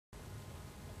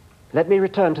Let me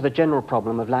return to the general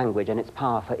problem of language and its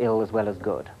power for ill as well as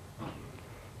good.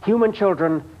 Human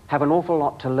children have an awful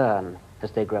lot to learn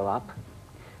as they grow up.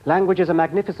 Language is a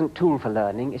magnificent tool for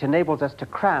learning. It enables us to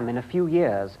cram in a few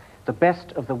years the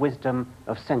best of the wisdom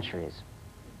of centuries.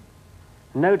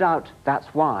 No doubt that's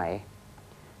why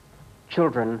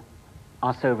children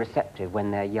are so receptive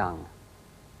when they're young.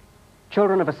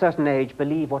 Children of a certain age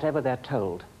believe whatever they're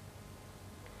told.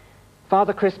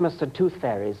 Father Christmas and tooth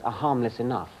fairies are harmless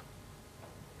enough.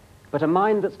 But a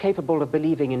mind that's capable of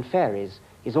believing in fairies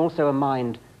is also a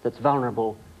mind that's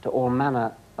vulnerable to all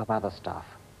manner of other stuff.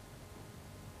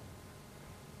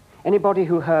 Anybody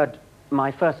who heard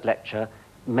my first lecture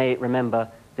may remember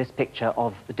this picture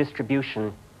of the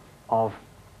distribution of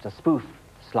the spoof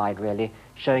slide, really,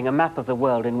 showing a map of the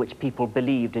world in which people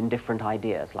believed in different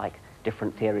ideas, like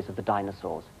different theories of the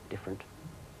dinosaurs, different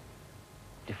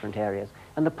areas.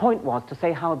 And the point was to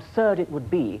say how absurd it would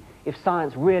be if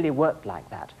science really worked like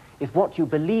that, if what you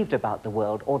believed about the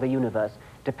world or the universe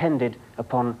depended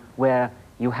upon where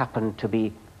you happened to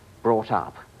be brought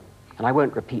up. And I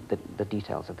won't repeat the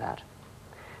details of that.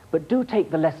 But do take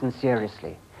the lesson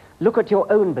seriously. Look at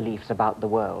your own beliefs about the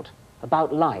world,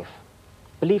 about life,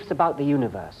 beliefs about the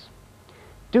universe.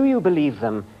 Do you believe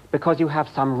them because you have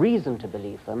some reason to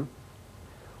believe them,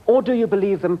 or do you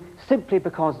believe them simply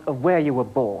because of where you were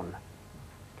born?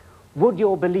 Would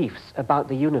your beliefs about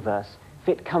the universe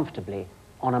fit comfortably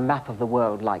on a map of the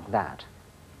world like that?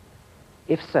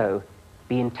 If so,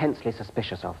 be intensely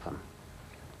suspicious of them.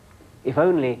 If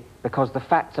only because the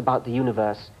facts about the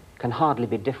universe can hardly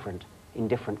be different in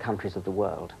different countries of the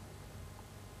world.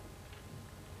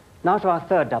 Now to our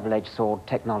third double-edged sword,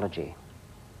 technology.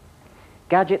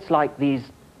 Gadgets like these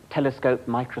telescopes,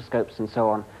 microscopes, and so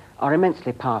on are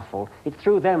immensely powerful. It's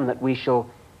through them that we shall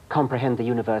comprehend the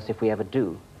universe if we ever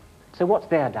do. So what's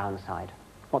their downside?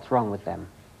 What's wrong with them?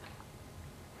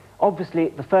 Obviously,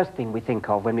 the first thing we think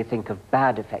of when we think of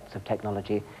bad effects of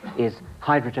technology is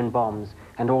hydrogen bombs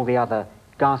and all the other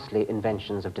ghastly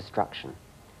inventions of destruction.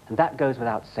 And that goes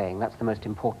without saying. That's the most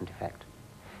important effect.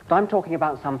 But I'm talking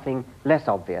about something less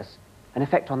obvious, an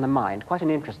effect on the mind, quite an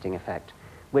interesting effect,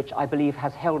 which I believe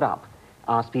has held up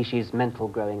our species' mental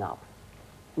growing up.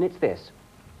 And it's this.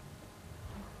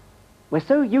 We're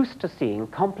so used to seeing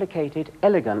complicated,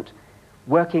 elegant,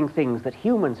 working things that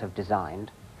humans have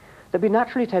designed that we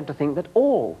naturally tend to think that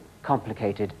all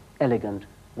complicated, elegant,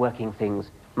 working things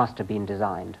must have been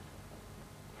designed.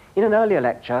 In an earlier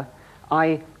lecture,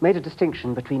 I made a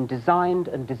distinction between designed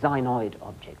and designoid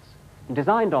objects. And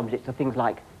designed objects are things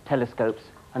like telescopes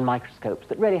and microscopes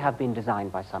that really have been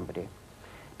designed by somebody.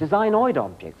 Designoid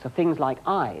objects are things like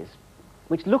eyes,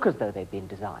 which look as though they've been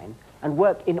designed and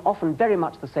work in often very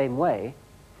much the same way,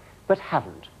 but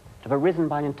haven't, have arisen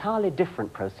by an entirely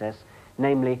different process,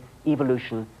 namely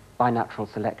evolution by natural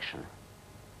selection.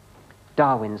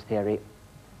 Darwin's theory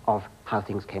of how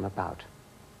things came about.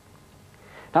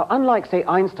 Now, unlike, say,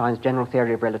 Einstein's general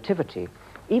theory of relativity,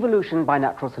 evolution by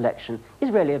natural selection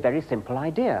is really a very simple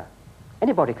idea.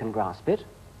 Anybody can grasp it.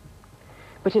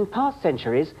 But in past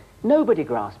centuries, nobody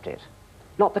grasped it.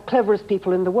 Not the cleverest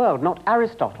people in the world, not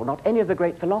Aristotle, not any of the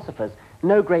great philosophers,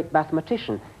 no great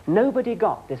mathematician. Nobody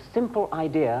got this simple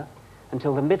idea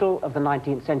until the middle of the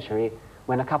 19th century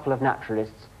when a couple of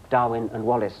naturalists, Darwin and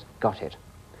Wallace, got it.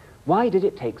 Why did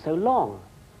it take so long?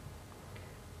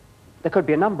 There could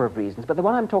be a number of reasons, but the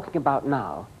one I'm talking about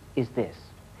now is this.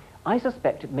 I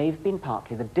suspect it may have been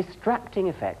partly the distracting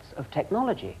effects of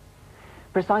technology.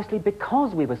 Precisely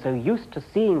because we were so used to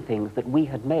seeing things that we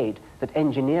had made, that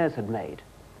engineers had made,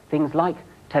 things like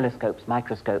telescopes,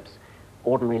 microscopes,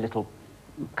 ordinary little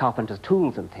carpenter's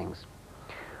tools and things,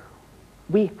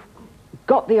 we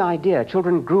got the idea,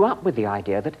 children grew up with the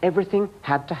idea that everything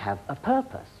had to have a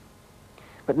purpose.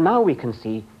 But now we can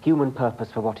see human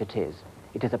purpose for what it is.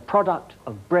 It is a product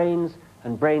of brains,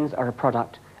 and brains are a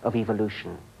product of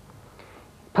evolution.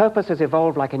 Purpose has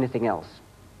evolved like anything else.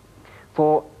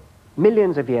 For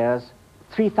millions of years,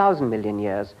 3,000 million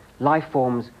years, life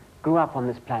forms grew up on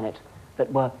this planet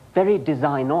that were very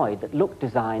designoid, that looked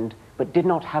designed, but did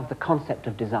not have the concept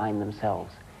of design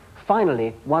themselves.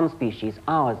 Finally, one species,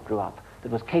 ours, grew up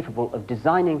that was capable of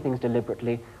designing things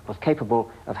deliberately, was capable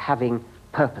of having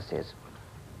purposes.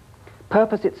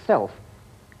 Purpose itself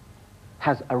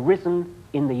has arisen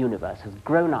in the universe, has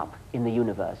grown up in the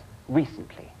universe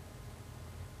recently.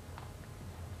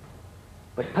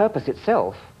 But purpose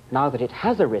itself, now that it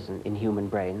has arisen in human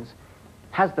brains,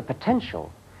 has the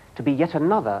potential to be yet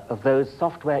another of those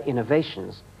software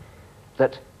innovations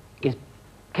that is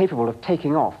capable of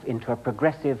taking off into a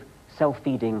progressive,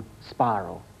 self-feeding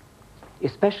spiral.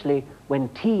 especially when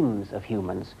teams of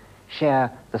humans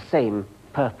share the same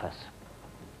purpose.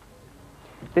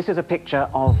 This is a picture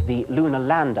of the lunar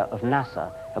lander of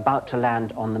NASA about to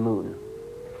land on the moon.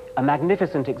 A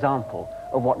magnificent example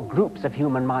of what groups of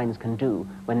human minds can do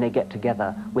when they get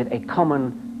together with a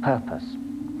common purpose.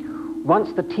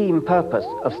 Once the team purpose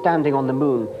of standing on the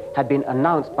moon had been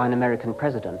announced by an American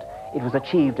president, it was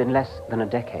achieved in less than a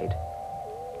decade.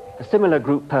 A similar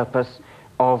group purpose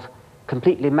of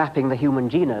completely mapping the human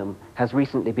genome has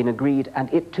recently been agreed,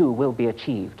 and it too will be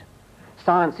achieved.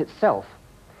 Science itself,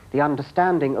 the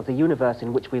understanding of the universe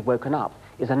in which we've woken up,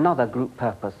 is another group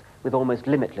purpose with almost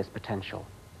limitless potential.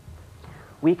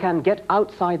 We can get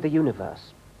outside the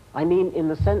universe. I mean in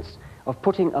the sense of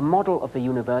putting a model of the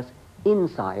universe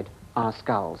inside our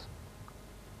skulls.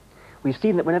 We've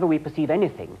seen that whenever we perceive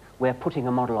anything, we're putting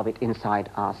a model of it inside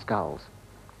our skulls.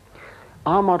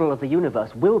 Our model of the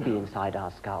universe will be inside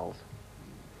our skulls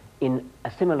in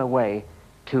a similar way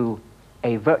to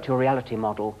a virtual reality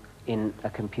model in a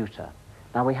computer.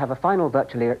 Now we have a final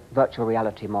virtual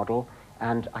reality model,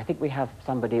 and I think we have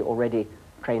somebody already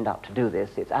trained up to do this.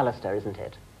 It's Alistair, isn't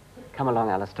it? Come along,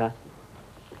 Alistair.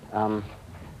 Now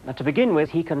to begin with,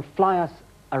 he can fly us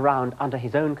around under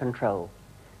his own control,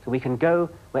 so we can go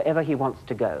wherever he wants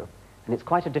to go, and it's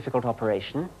quite a difficult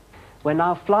operation. We're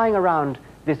now flying around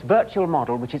this virtual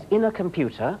model, which is in a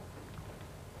computer,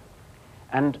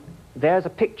 and there's a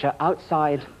picture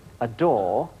outside a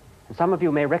door, and some of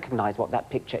you may recognize what that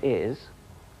picture is.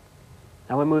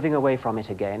 Now we're moving away from it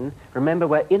again. Remember,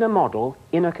 we're in a model,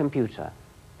 in a computer.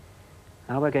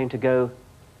 Now we're going to go,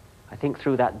 I think,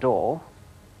 through that door.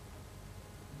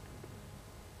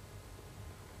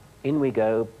 In we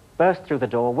go, burst through the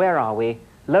door. Where are we?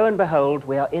 Lo and behold,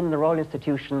 we are in the Royal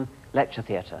Institution Lecture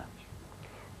Theatre.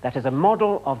 That is a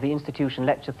model of the Institution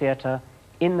Lecture Theatre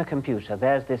in the computer.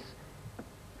 There's this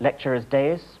lecturer's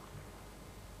dais.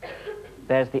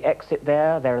 There's the exit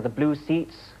there. There are the blue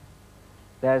seats.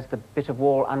 There's the bit of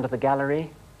wall under the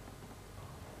gallery.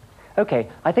 Okay,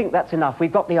 I think that's enough.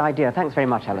 We've got the idea. Thanks very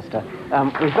much, Alistair.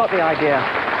 We've got the idea.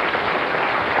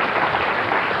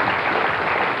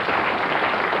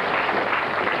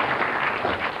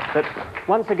 That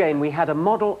once again, we had a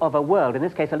model of a world, in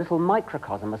this case a little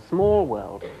microcosm, a small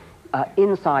world,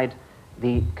 inside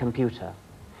the computer.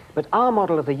 But our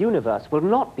model of the universe will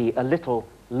not be a little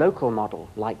local model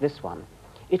like this one.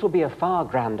 It will be a far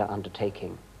grander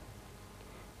undertaking.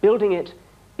 Building it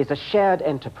is a shared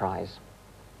enterprise.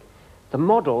 The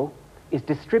model is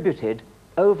distributed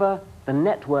over the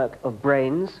network of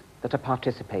brains that are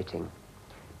participating.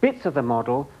 Bits of the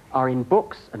model are in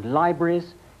books and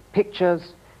libraries,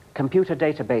 pictures, computer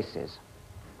databases.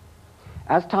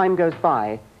 As time goes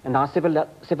by and our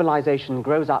civilization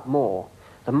grows up more,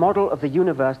 the model of the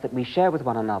universe that we share with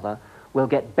one another will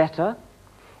get better.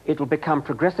 It will become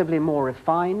progressively more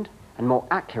refined and more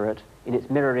accurate in its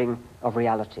mirroring of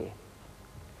reality.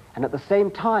 And at the same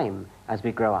time as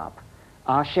we grow up,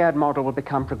 our shared model will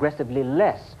become progressively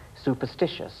less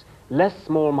superstitious, less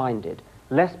small-minded,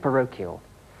 less parochial.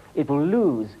 It will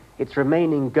lose its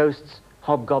remaining ghosts,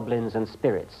 hobgoblins, and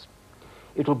spirits.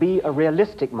 It will be a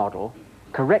realistic model,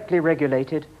 correctly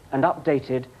regulated and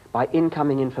updated by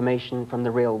incoming information from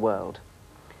the real world.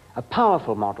 A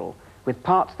powerful model with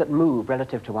parts that move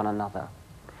relative to one another.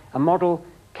 A model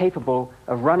capable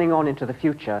of running on into the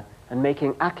future and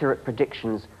making accurate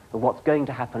predictions of what's going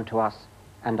to happen to us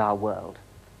and our world.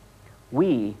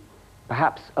 We,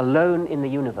 perhaps alone in the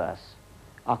universe,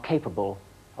 are capable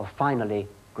of finally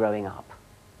growing up.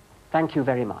 Thank you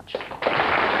very much.